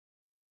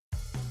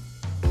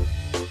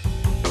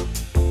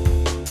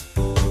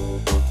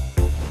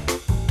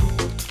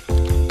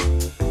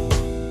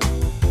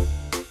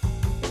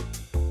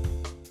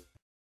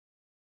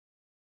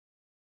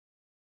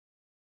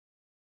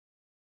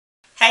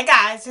Hey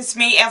guys, it's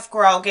me,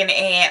 FGrogan,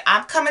 and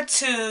I'm coming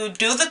to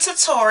do the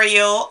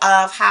tutorial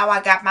of how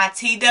I got my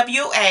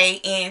TWA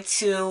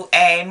into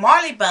a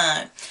Marley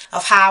Bun,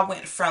 of how I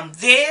went from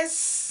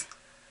this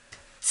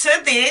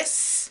to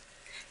this.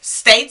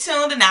 Stay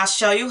tuned and I'll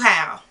show you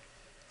how.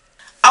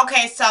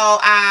 Okay, so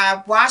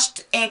I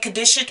washed and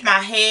conditioned my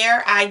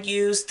hair. I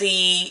used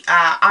the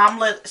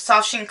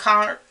Soft Sheen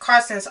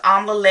Carson's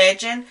Amla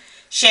Legend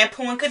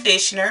shampoo and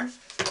conditioner.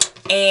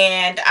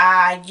 And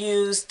I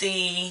used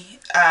the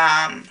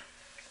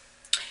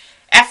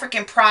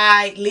African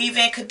Pride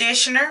leave-in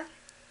conditioner.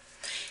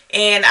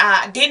 And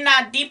I did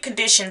not deep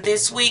condition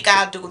this week.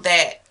 I'll do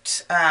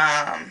that.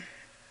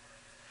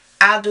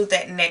 I'll do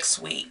that next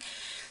week.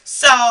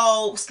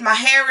 So my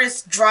hair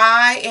is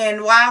dry,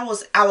 and while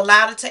I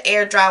allowed it to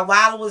air dry.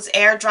 While it was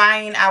air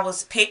drying, I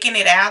was picking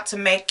it out to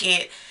make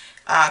it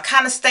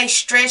kind of stay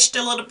stretched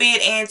a little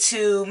bit and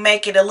to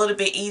make it a little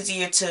bit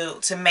easier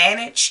to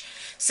manage.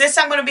 Since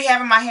I'm going to be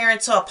having my hair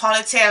into a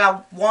ponytail,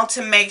 I want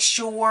to make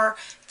sure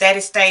that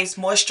it stays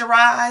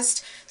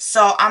moisturized.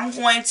 So I'm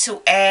going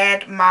to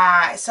add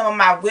some of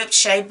my whipped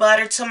shea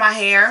butter to my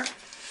hair.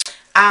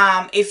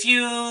 If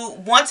you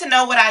want to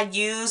know what I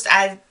used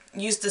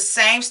the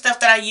same stuff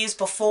that I used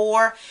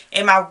before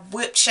in my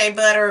whipped shea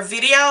butter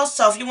video.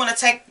 So if you want to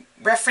take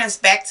reference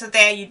back to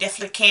that, you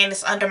definitely can.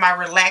 It's under my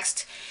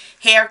relaxed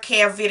hair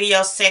care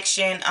video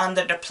section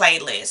under the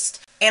playlist.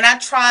 And I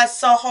tried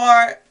so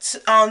hard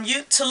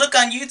to look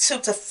on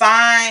YouTube to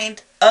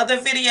find other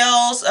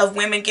videos of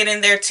women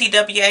getting their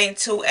TWA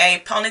into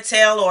a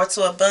ponytail or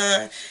to a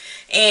bun.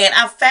 And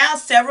I found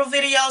several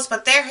videos,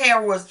 but their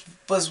hair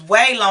was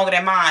way longer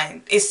than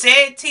mine. It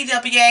said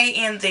TWA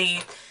in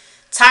the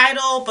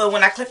title, but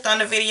when I clicked on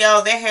the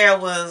video, their hair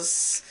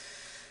was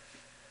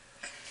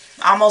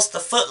almost a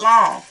foot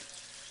long.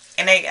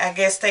 And I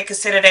guess they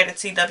consider that a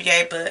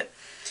TWA, but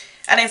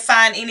I didn't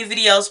find any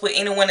videos with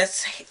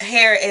anyone's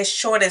hair as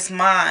short as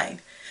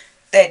mine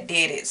that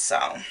did it. So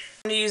I'm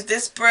going to use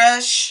this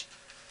brush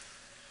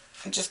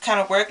and just kind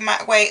of work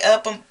my way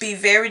up and be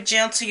very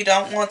gentle. You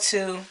don't want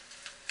to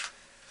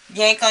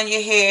yank on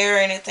your hair or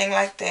anything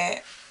like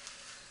that.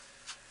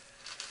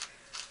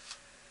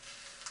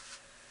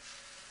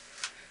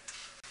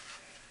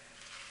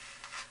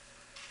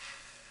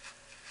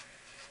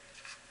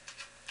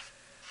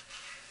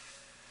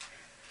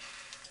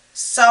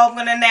 So I'm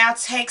going to now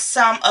take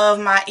some of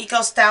my Eco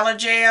Styler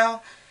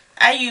gel.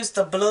 I use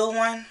the blue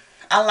one.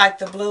 I like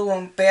the blue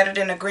one better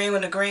than the green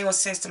one. The green one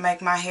seems to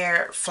make my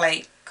hair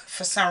flake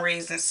for some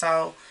reason.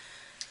 So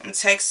I'm going to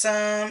take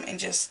some and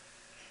just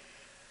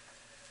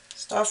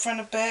start from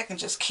the back and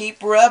just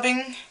keep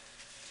rubbing.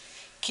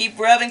 Keep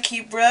rubbing,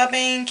 keep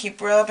rubbing,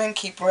 keep rubbing,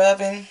 keep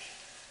rubbing.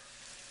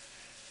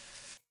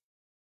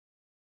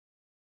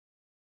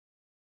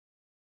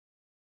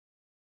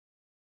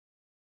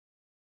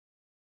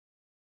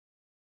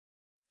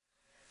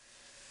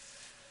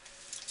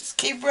 Just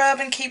keep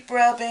rubbing, keep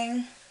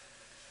rubbing.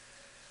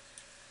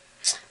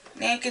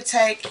 Then you can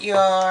take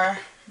your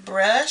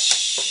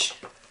brush.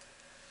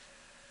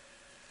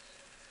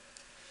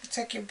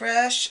 Take your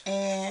brush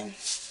and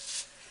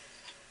this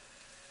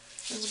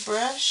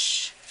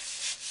brush.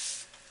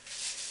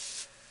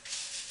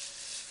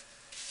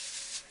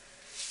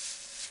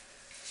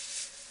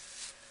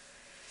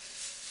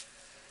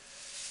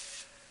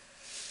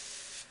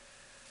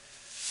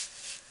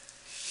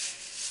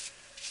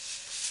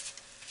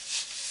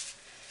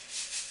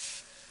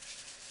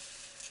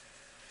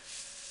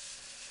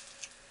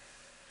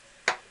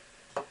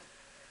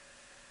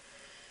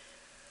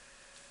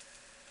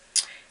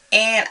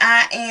 And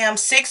I am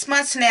 6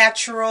 months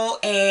natural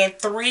and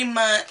 3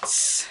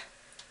 months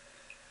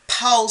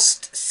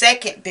post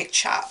second big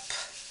chop.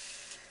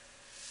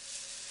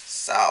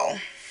 So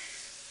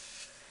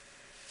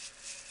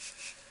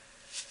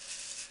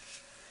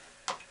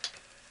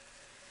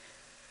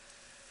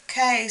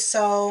okay,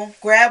 so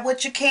grab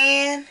what you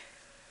can.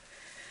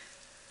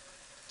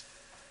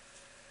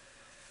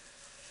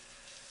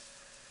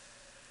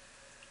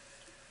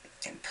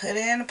 And put it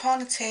in a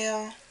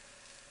ponytail.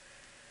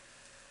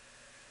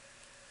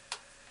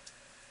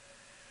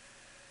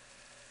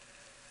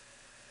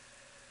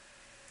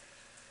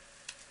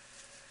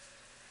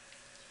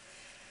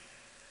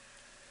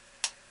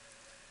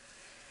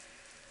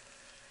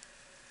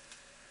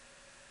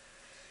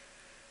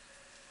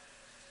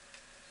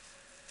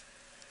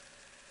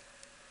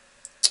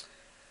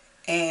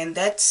 And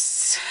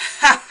that's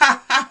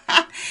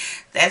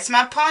that's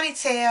my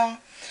ponytail.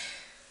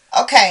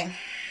 Okay.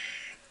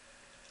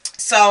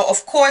 So,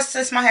 of course,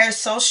 since my hair is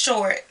so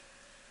short,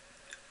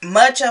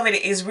 much of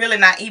it is really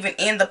not even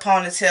in the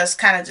ponytail. It's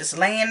kind of just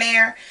laying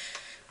there.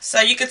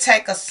 So you could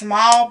take a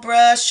small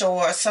brush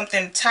or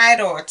something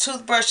tight or a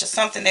toothbrush or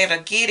something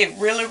that'll get it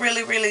really,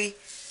 really, really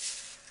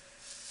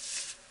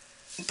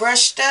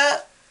brushed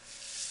up.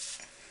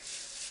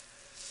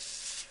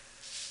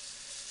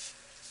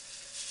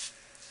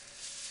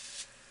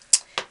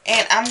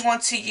 And I'm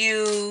going to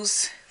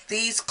use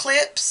these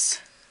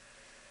clips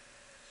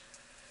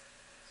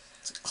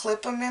to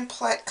clip them in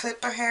place,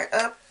 clip her hair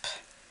up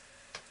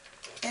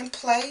in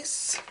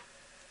place.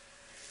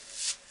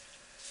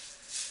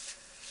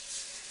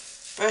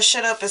 Brush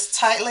it up as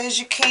tightly as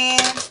you can.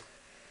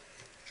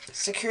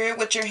 Secure it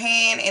with your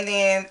hand and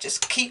then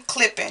just keep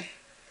clipping.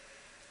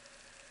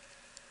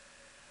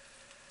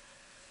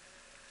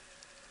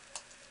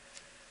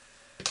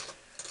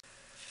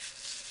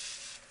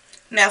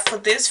 Now for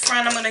this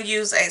front, I'm going to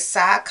use a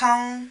side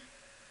comb.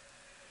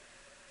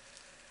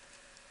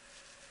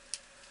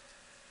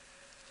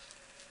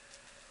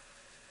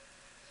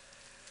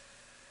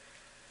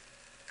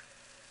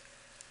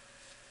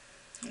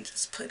 And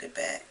just put it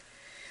back.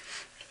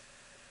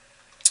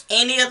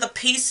 Any of the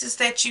pieces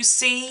that you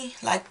see,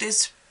 like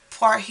this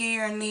part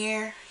here and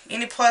there,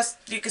 any parts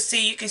you can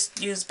see, you can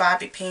use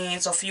bobby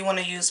pins, or if you want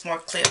to use more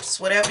clips,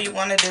 whatever you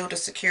want to do to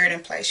secure it in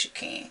place, you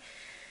can.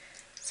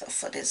 So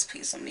for this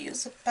piece, I'm going to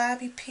use a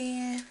bobby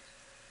pin.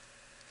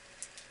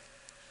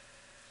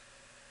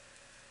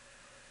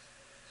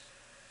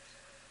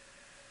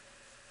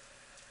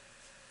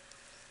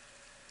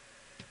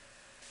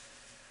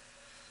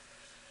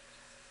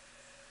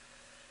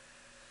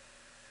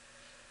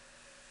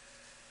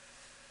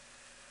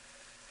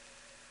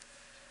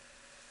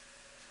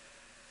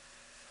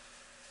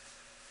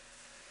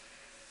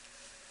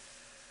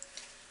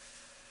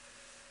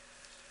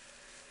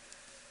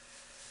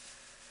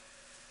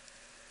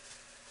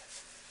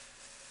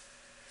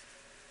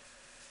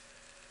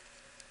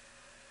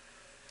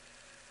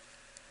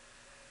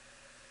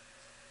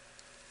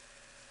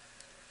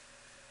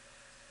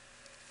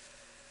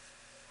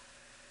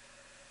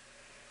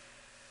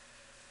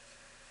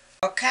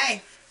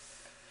 Okay,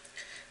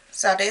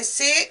 so that's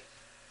it.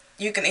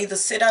 You can either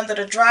sit under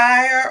the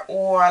dryer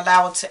or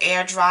allow it to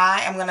air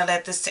dry. I'm going to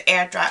let this to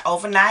air dry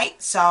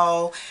overnight.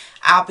 So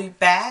I'll be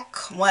back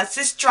once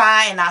it's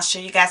dry and I'll show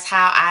you guys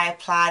how I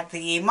apply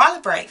the Marley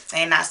braids.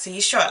 And I'll see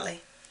you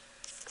shortly.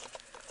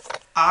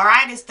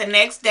 Alright, it's the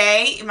next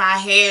day. My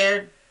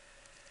hair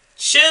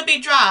should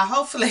be dry.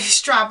 Hopefully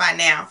it's dry by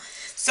now.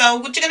 So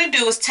what you're going to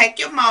do is take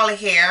your Marley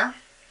hair.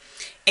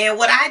 And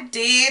what I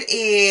did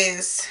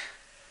is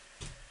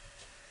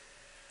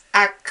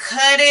I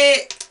cut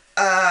it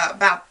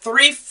about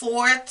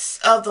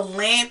 3/4 of the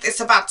length. It's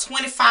about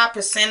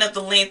 25% of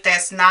the length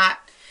that's not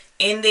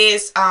in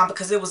this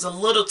because it was a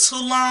little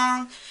too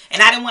long.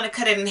 And I didn't want to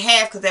cut it in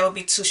half because that would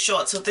be too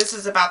short. So this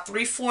is about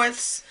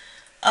 3/4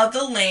 of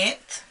the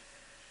length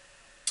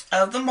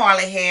of the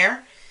Marley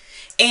hair.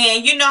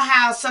 And you know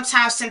how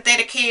sometimes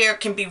synthetic hair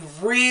can be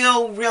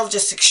real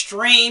just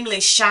extremely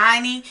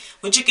shiny.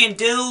 What you can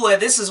do,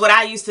 this is what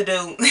I used to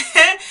do.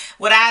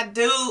 What I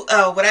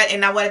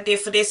did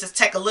for this is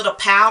take a little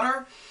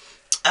powder,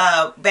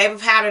 baby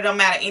powder, don't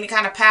matter, any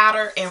kind of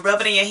powder, and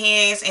rub it in your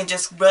hands and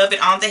just rub it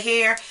on the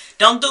hair.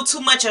 Don't do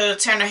too much or it'll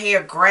turn the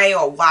hair gray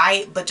or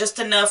white, but just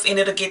enough and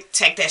it'll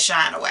take that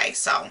shine away.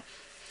 So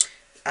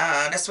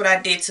that's what I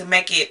did to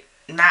make it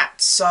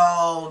not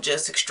so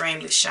just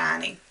extremely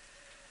shiny.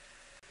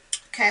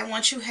 Okay,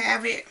 once you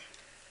have it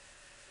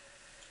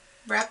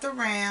wrapped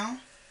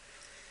around,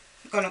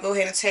 I'm going to go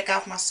ahead and take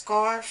off my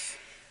scarf.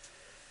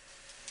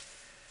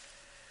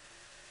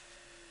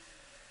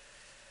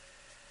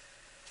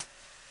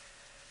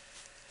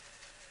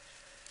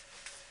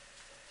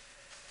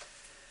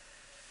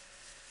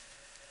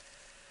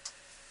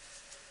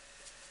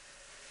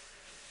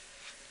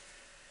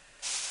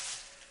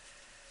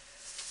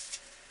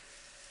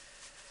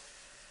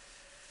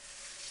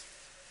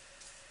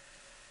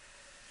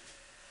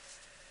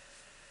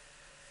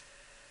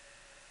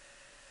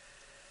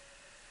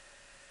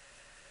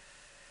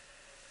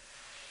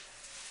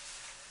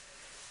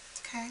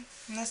 Okay,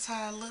 and that's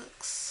how it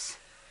looks.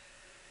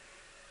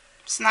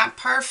 It's not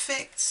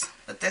perfect,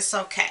 but that's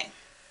okay.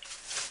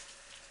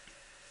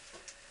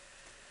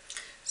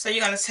 So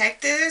you're going to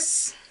take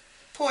this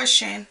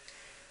portion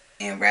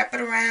and wrap it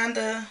around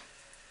the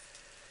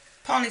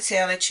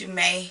ponytail that you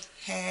may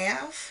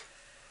have.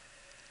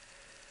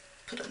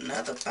 Put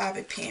another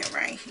bobby pin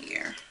right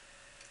here.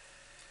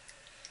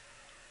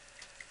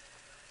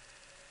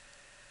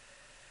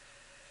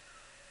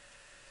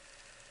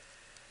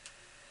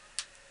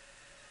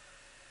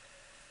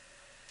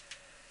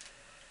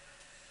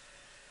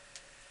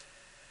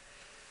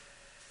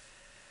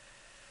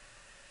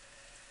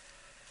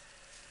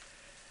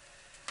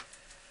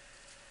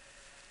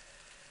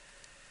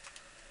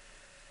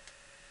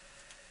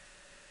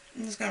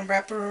 I'm just going to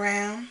wrap it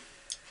around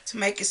to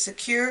make it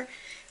secure.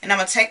 And I'm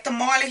going to take the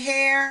Marley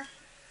hair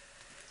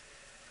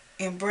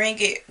and bring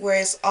it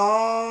where it's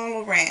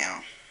all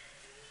around.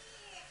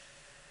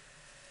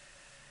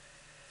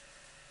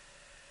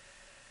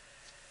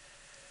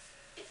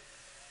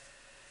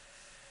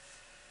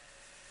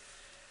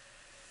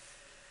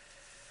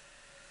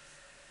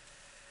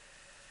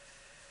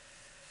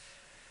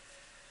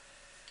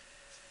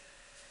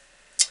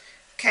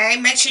 Okay,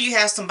 make sure you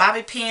have some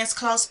bobby pins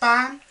close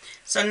by.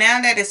 So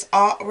now that it's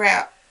all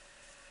wrapped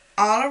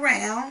all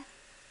around,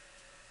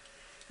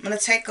 I'm going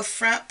to take a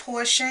front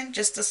portion,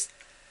 just a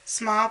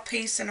small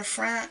piece in the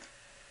front.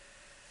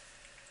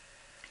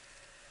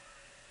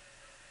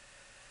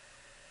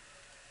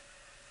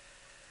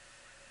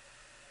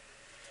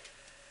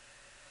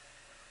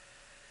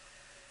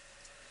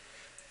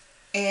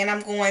 And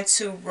I'm going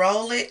to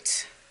roll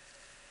it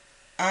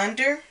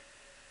under.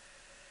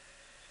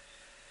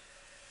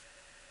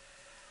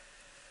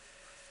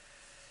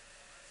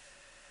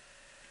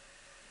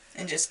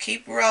 And just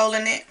keep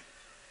rolling it.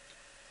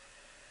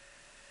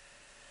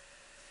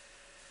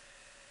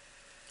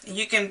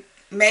 You can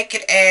make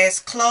it as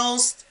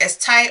close, as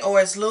tight, or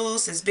as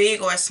loose, as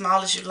big or as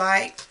small as you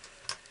like.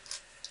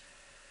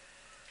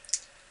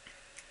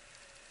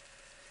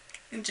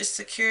 And just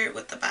secure it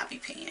with the bobby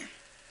pin.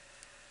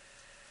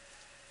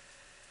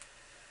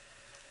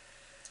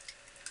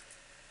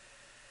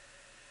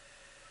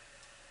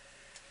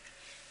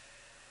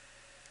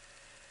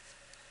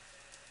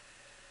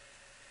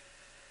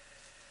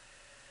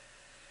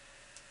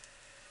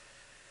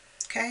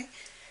 Okay,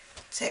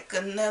 take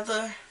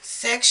another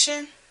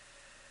section.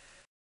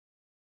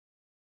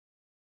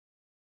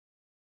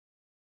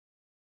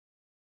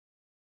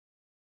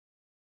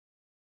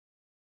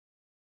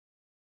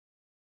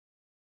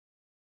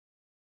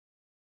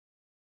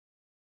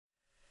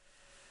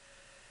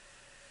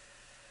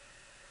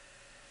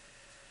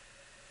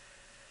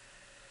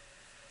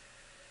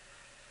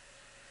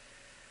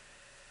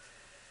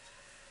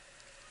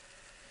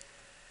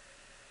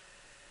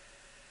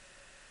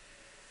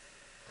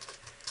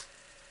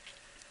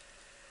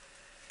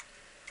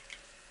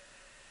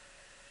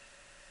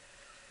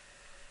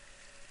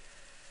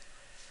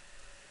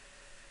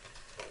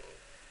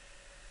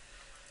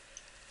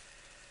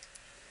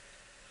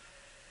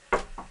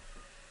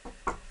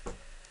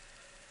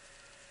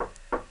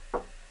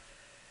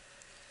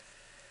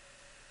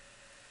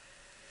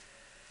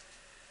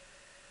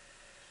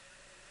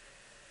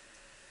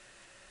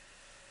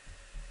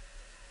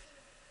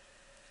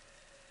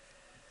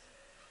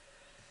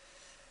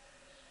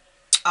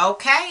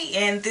 Okay,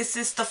 and this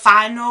is the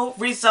final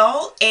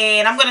result,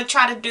 and I'm going to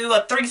try to do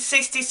a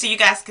 360 so you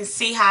guys can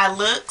see how it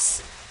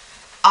looks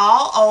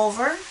all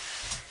over.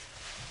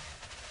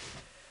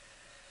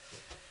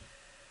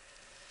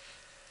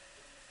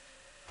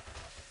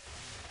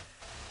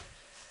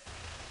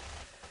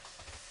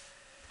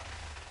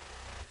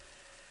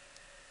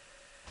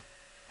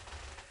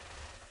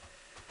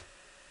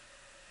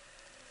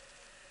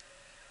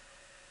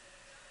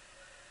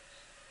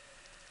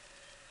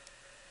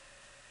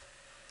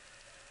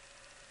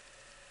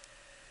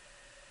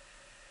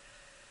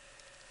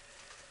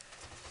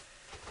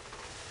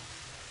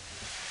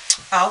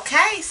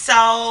 Okay,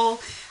 so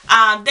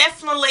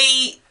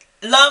definitely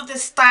love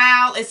this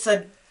style. It's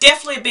a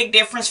definitely a big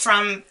difference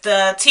from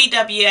the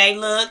TWA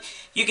look.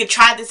 You can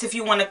try this if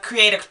you want to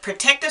create a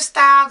protective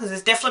style, because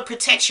it definitely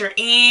protects your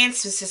ends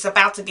since it's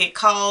about to get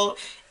cold.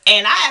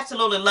 And I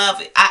absolutely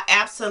love it. I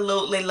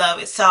absolutely love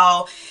it.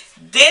 So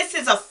this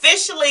is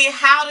officially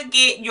how to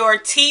get your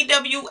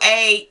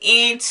TWA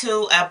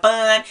into a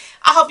bun.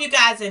 I hope you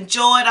guys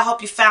enjoyed. I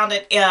hope you found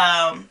it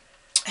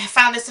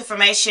found this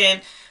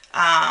information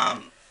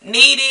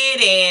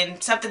needed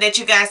and something that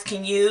you guys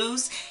can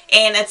use.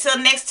 And until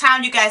next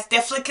time, you guys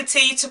definitely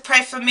continue to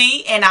pray for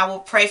me, and I will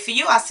pray for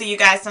you. I'll see you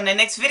guys on the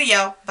next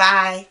video.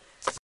 Bye.